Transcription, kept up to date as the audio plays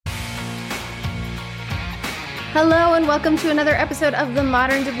Hello and welcome to another episode of the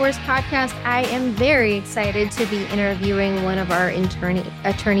Modern Divorce Podcast. I am very excited to be interviewing one of our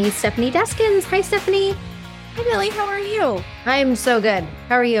attorneys, Stephanie Deskins. Hi, Stephanie. Hi, Billy. How are you? I'm so good.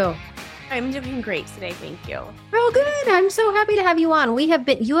 How are you? I'm doing great today. Thank you. Oh, good. I'm so happy to have you on. You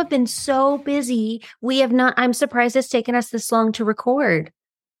have been so busy. I'm surprised it's taken us this long to record.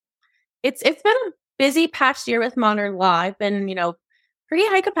 It's been a busy past year with modern law. I've been, pretty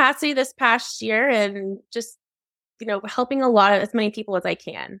high capacity this past year and just helping as many people as I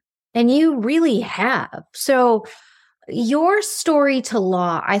can. And you really have. So your story to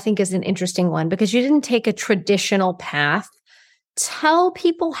law, I think, is an interesting one because you didn't take a traditional path. Tell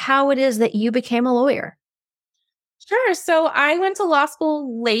people how it is that you became a lawyer. Sure. So I went to law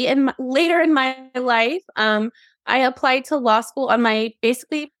school later in my life. I applied to law school on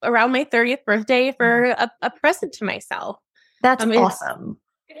basically around my 30th birthday for a present to myself. That's awesome.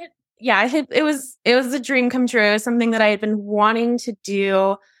 It was a dream come true. It was something that I had been wanting to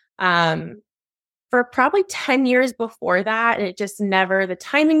do for probably 10 years before that. And the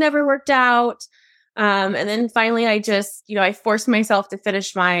timing never worked out. And then finally I forced myself to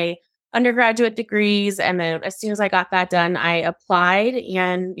finish my undergraduate degrees. And then as soon as I got that done, I applied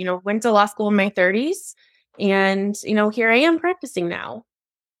and, went to law school in my 30s. And, here I am practicing now.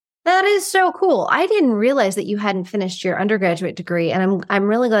 That is so cool. I didn't realize that you hadn't finished your undergraduate degree. And I'm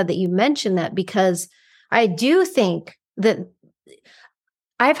really glad that you mentioned that because I do think that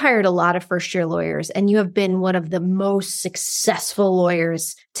I've hired a lot of first-year lawyers, and you have been one of the most successful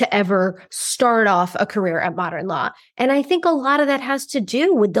lawyers to ever start off a career at Modern Law. And I think a lot of that has to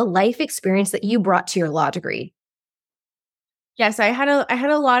do with the life experience that you brought to your law degree. Yes, I had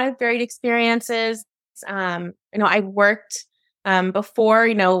a lot of varied experiences. I worked before,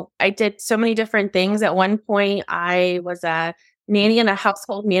 I did so many different things. At one point, I was a nanny and a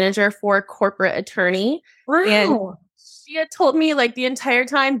household manager for a corporate attorney. Wow. And she had told me the entire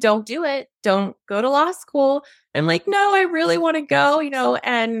time, don't do it. Don't go to law school. I'm like, no, I really want to go,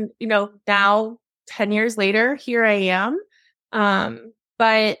 and, now 10 years later, here I am.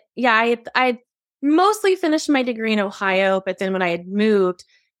 But yeah, I mostly finished my degree in Ohio, but then when I had moved,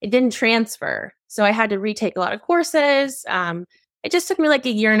 it didn't transfer. So I had to retake a lot of courses. It just took me a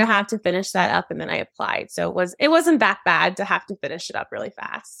year and a half to finish that up, and then I applied. So it wasn't that bad to have to finish it up really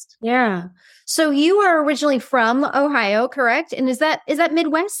fast. Yeah. So you are originally from Ohio, correct? And is that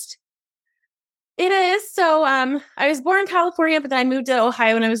Midwest? It is. So I was born in California, but then I moved to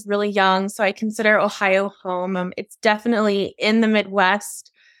Ohio when I was really young. So I consider Ohio home. It's definitely in the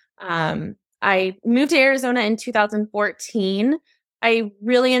Midwest. I moved to Arizona in 2014. I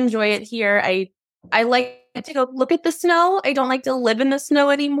really enjoy it here. I like to go look at the snow. I don't like to live in the snow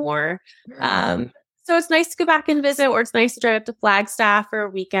anymore. So it's nice to go back and visit, or it's nice to drive up to Flagstaff for a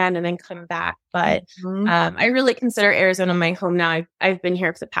weekend and then come back. But I really consider Arizona my home now. I've been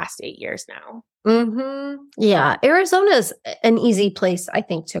here for the past 8 years now. Mm-hmm. Yeah. Arizona is an easy place, I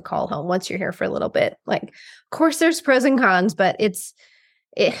think, to call home once you're here for a little bit. Of course, there's pros and cons, but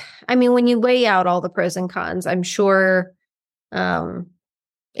when you weigh out all the pros and cons, I'm sure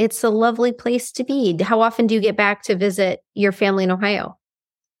it's a lovely place to be. How often do you get back to visit your family in Ohio?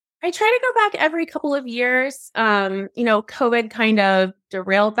 I try to go back every couple of years. COVID kind of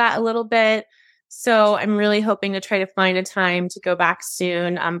derailed that a little bit. So I'm really hoping to try to find a time to go back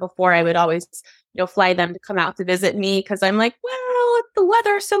soon. Before I would always, fly them to come out to visit me because I'm like, well, the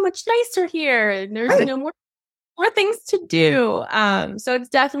weather's so much nicer here and there's, more things to do. So it's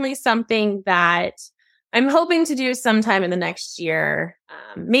definitely something that I'm hoping to do sometime in the next year.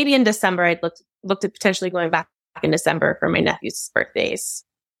 Maybe in December. I'd looked at potentially going back in December for my nephew's birthdays.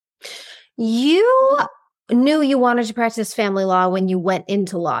 You knew you wanted to practice family law when you went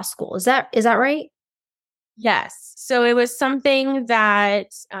into law school. Is that right? Yes. So it was something that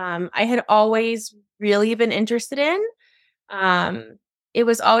I had always really been interested in. It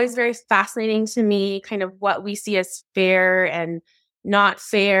was always very fascinating to me, kind of what we see as fair and not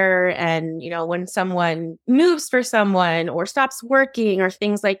fair. And, when someone moves for someone or stops working or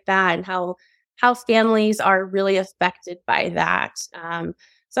things like that, and how families are really affected by that.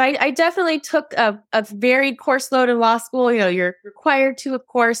 So I definitely took a varied course load in law school. You're required to, of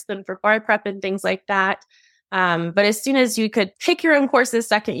course, then for bar prep and things like that. But as soon as you could pick your own courses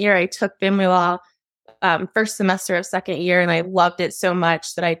second year, I took family law first semester of second year, and I loved it so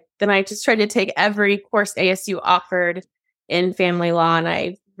much that I just tried to take every course ASU offered in family law, and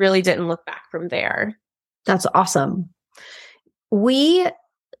I really didn't look back from there. That's awesome. We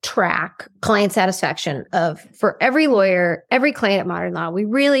track client satisfaction for every lawyer, every client at Modern Law. We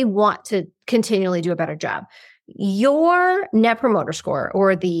really want to continually do a better job. your Net Promoter Score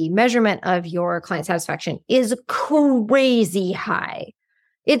or the measurement of your client satisfaction is crazy high.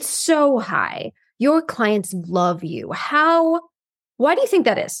 It's so high. Your clients love you. Why do you think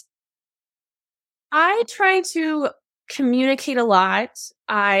that is? I try to communicate a lot.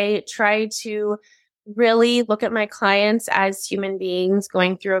 I try to really look at my clients as human beings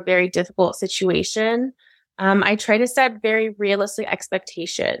going through a very difficult situation. I try to set very realistic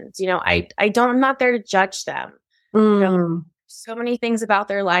expectations. I'm not there to judge them. So many things about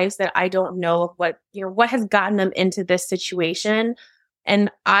their lives that I don't know of what has gotten them into this situation.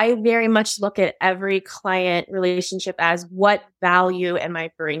 And I very much look at every client relationship as what value am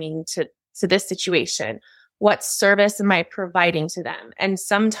I bringing to this situation? What service am I providing to them? And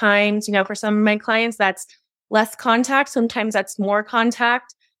sometimes, for some of my clients, that's less contact. Sometimes that's more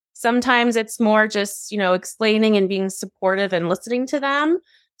contact. Sometimes it's more just, explaining and being supportive and listening to them.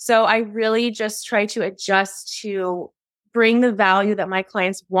 So I really just try to adjust to bring the value that my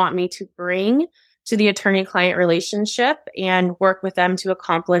clients want me to bring to the attorney-client relationship and work with them to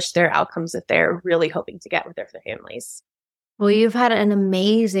accomplish their outcomes that they're really hoping to get with their families. Well, you've had an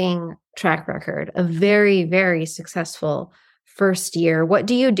amazing track record, a very, very successful first year. What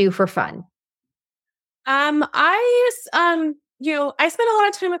do you do for fun? I spend a lot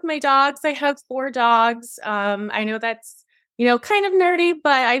of time with my dogs. I have 4 dogs. I know that's, kind of nerdy,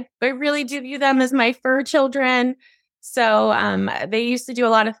 but I really do view them as my fur children. So, they used to do a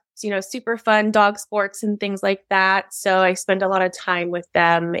lot of, super fun dog sports and things like that. So I spend a lot of time with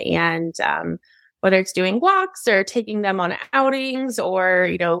them and, whether it's doing walks or taking them on outings or,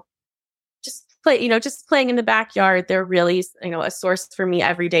 just playing in the backyard, they're really, a source for me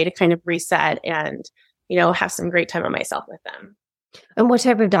every day to kind of reset and, have some great time on myself with them. And what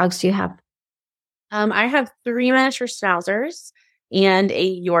type of dogs do you have? I have 3 miniature schnauzers and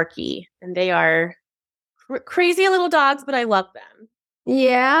a Yorkie, and they are crazy little dogs, but I love them.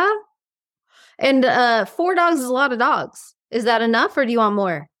 Yeah. And 4 dogs is a lot of dogs. Is that enough or do you want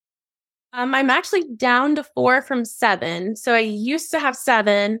more? I'm actually down to 4 from 7. So I used to have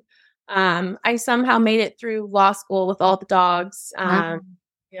 7. I somehow made it through law school with all the dogs, and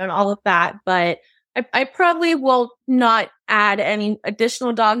all of that. But I probably will not add any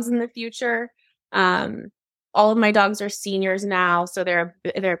additional dogs in the future. All of my dogs are seniors now, so they're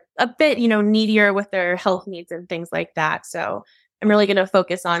a bit, needier with their health needs and things like that. So I'm really going to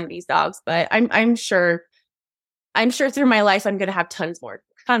focus on these dogs, but I'm sure through my life I'm going to have tons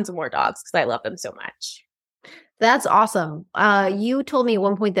of more dogs because I love them so much. That's awesome. You told me at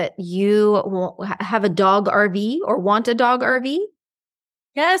one point that you have a dog RV or want a dog RV.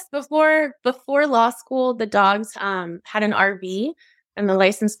 Yes, before law school, the dogs had an RV, and the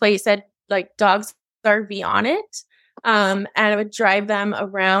license plate said dogs RV on it. And I would drive them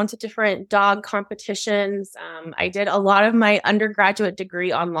around to different dog competitions. I did a lot of my undergraduate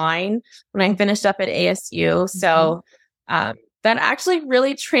degree online when I finished up at ASU. So that actually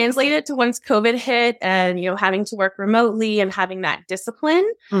really translated to once COVID hit and, having to work remotely and having that discipline.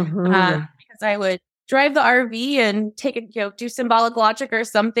 Because I would drive the RV and take it, do Symbolic Logic or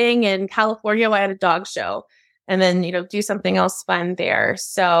something. In California, I had a dog show and then, do something else fun there.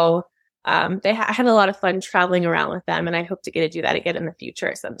 So I had a lot of fun traveling around with them, and I hope to get to do that again in the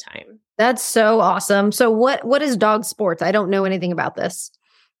future sometime. That's so awesome. So what is dog sports? I don't know anything about this.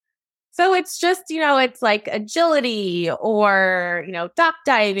 So it's just, it's like agility or, dock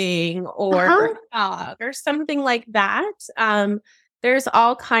diving or dog or something like that. There's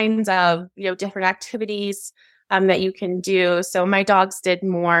all kinds of, different activities that you can do. So my dogs did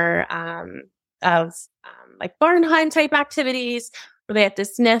more of like Barnheim type activities where they have to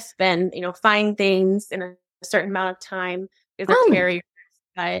sniff and, find things in a certain amount of time. They're carriers.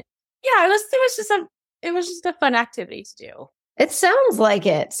 But yeah, it was just a fun activity to do. It sounds like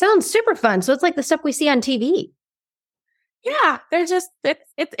it. Sounds super fun. So it's like the stuff we see on TV. Yeah, they're just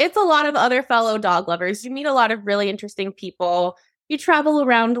it's a lot of other fellow dog lovers. You meet a lot of really interesting people. You travel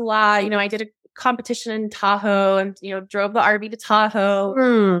around a lot. I did a competition in Tahoe and drove the RV to Tahoe.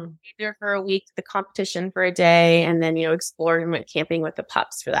 Stayed there for a week, the competition for a day, and then explored and went camping with the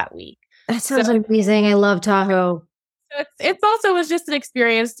pups for that week. That sounds amazing. I love Tahoe. So it's also was just an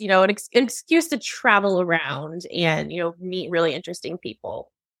experience, an excuse to travel around and, meet really interesting people.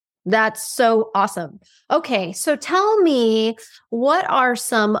 That's so awesome. Okay. So tell me, what are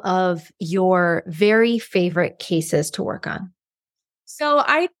some of your very favorite cases to work on? So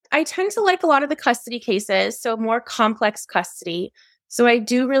I tend to like a lot of the custody cases, so more complex custody. So I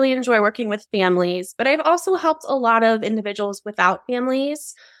do really enjoy working with families, but I've also helped a lot of individuals without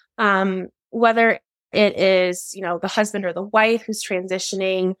families, whether it is, the husband or the wife who's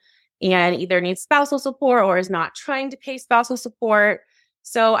transitioning and either needs spousal support or is not trying to pay spousal support.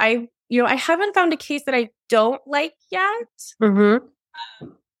 So I haven't found a case that I don't like yet. Mm-hmm.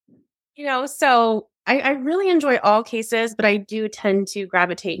 So I really enjoy all cases, but I do tend to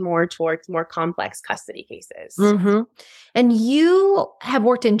gravitate more towards more complex custody cases. Mm-hmm. And you have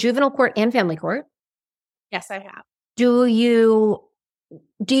worked in juvenile court and family court. Yes, I have. Do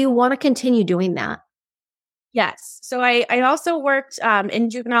you want to continue doing that? Yes. So I also worked in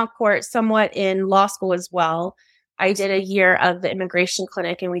juvenile court, somewhat in law school as well. I did a year of the immigration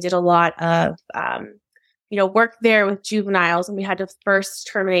clinic, and we did a lot of, work there with juveniles, and we had to first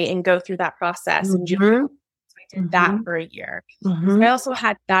terminate and go through that process. Mm-hmm. In juvenile. So I did that for a year. Mm-hmm. So I also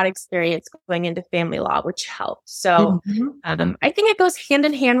had that experience going into family law, which helped. So I think it goes hand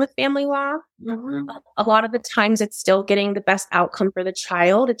in hand with family law. Mm-hmm. A lot of the times it's still getting the best outcome for the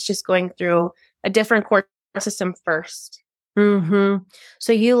child. It's just going through a different court system first. Mm-hmm.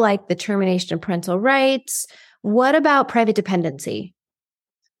 So you like the termination of parental rights. What about private dependency?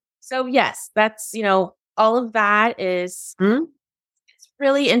 So yes, that's, all of that is it's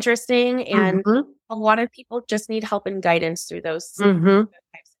really interesting. And a lot of people just need help and guidance through those types of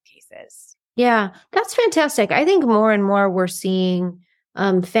cases. Yeah, that's fantastic. I think more and more we're seeing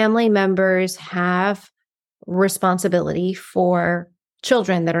family members have responsibility for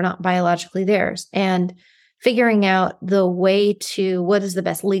children that are not biologically theirs, and figuring out the way to what is the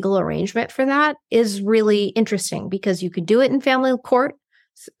best legal arrangement for that is really interesting, because you could do it in family court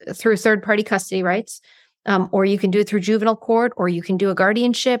through third-party custody rights, or you can do it through juvenile court, or you can do a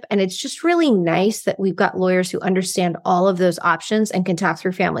guardianship. And it's just really nice that we've got lawyers who understand all of those options and can talk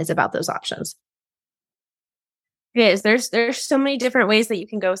through families about those options. It is. There's so many different ways that you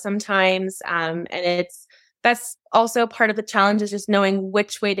can go sometimes. And that's also part of the challenge, is just knowing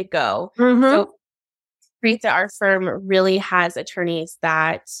which way to go. Mm-hmm. So great that our firm really has attorneys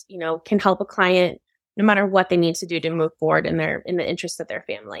that, can help a client no matter what they need to do to move forward in the interest of their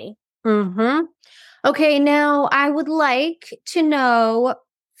family. Mm-hmm. Okay, now I would like to know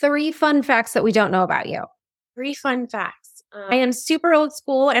 3 fun facts that we don't know about you. 3 fun facts. I am super old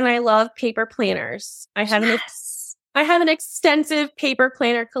school, and I love paper planners. I have an extensive paper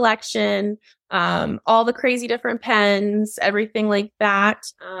planner collection. All the crazy different pens, everything like that.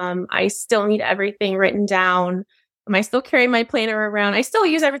 I still need everything written down. I still carry my planner around. I still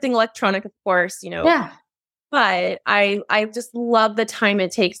use everything electronic, of course, Yeah. But I just love the time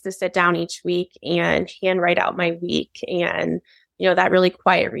it takes to sit down each week and handwrite out my week, and, that really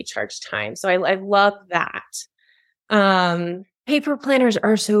quiet recharge time. So I love that. Paper planners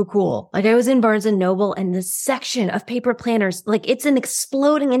are so cool. Like, I was in Barnes and Noble, and the section of paper planners, like, it's an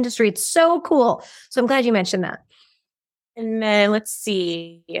exploding industry. It's so cool. So I'm glad you mentioned that. And then let's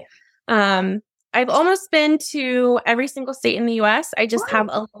see. I've almost been to every single state in the U.S. I just have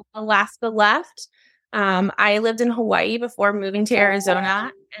Alaska left. I lived in Hawaii before moving to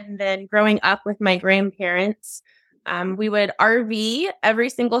Arizona, and then growing up with my grandparents, we would RV every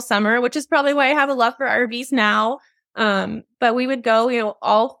single summer, which is probably why I have a love for RVs now. But we would go,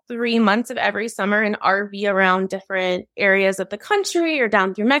 all 3 months of every summer and RV around different areas of the country, or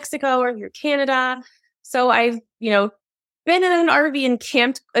down through Mexico or through Canada. So I've, been in an RV and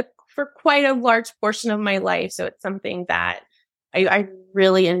camped for quite a large portion of my life. So it's something that I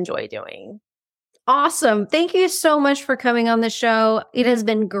really enjoy doing. Awesome. Thank you so much for coming on the show. It has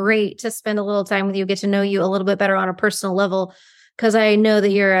been great to spend a little time with you, get to know you a little bit better on a personal level, because I know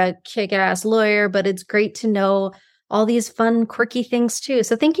that you're a kick-ass lawyer, but it's great to know all these fun, quirky things too.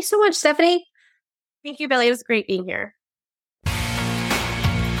 So thank you so much, Stephanie. Thank you, Billy. It was great being here.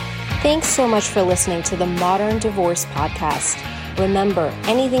 Thanks so much for listening to the Modern Divorce Podcast. Remember,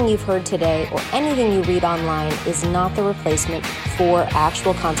 anything you've heard today or anything you read online is not the replacement for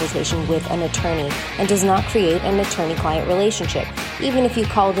actual consultation with an attorney, and does not create an attorney-client relationship. Even if you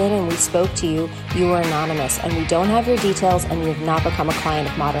called in and we spoke to you, you were anonymous, and we don't have your details, and you have not become a client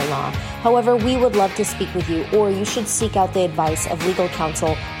of Modern Law. However, we would love to speak with you, or you should seek out the advice of legal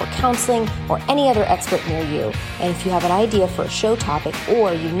counsel or counseling or any other expert near you. And if you have an idea for a show topic,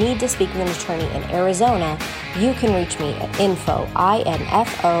 or you need to speak with an attorney in Arizona, you can reach me at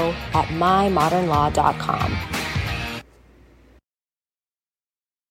info@mymodernlaw.com.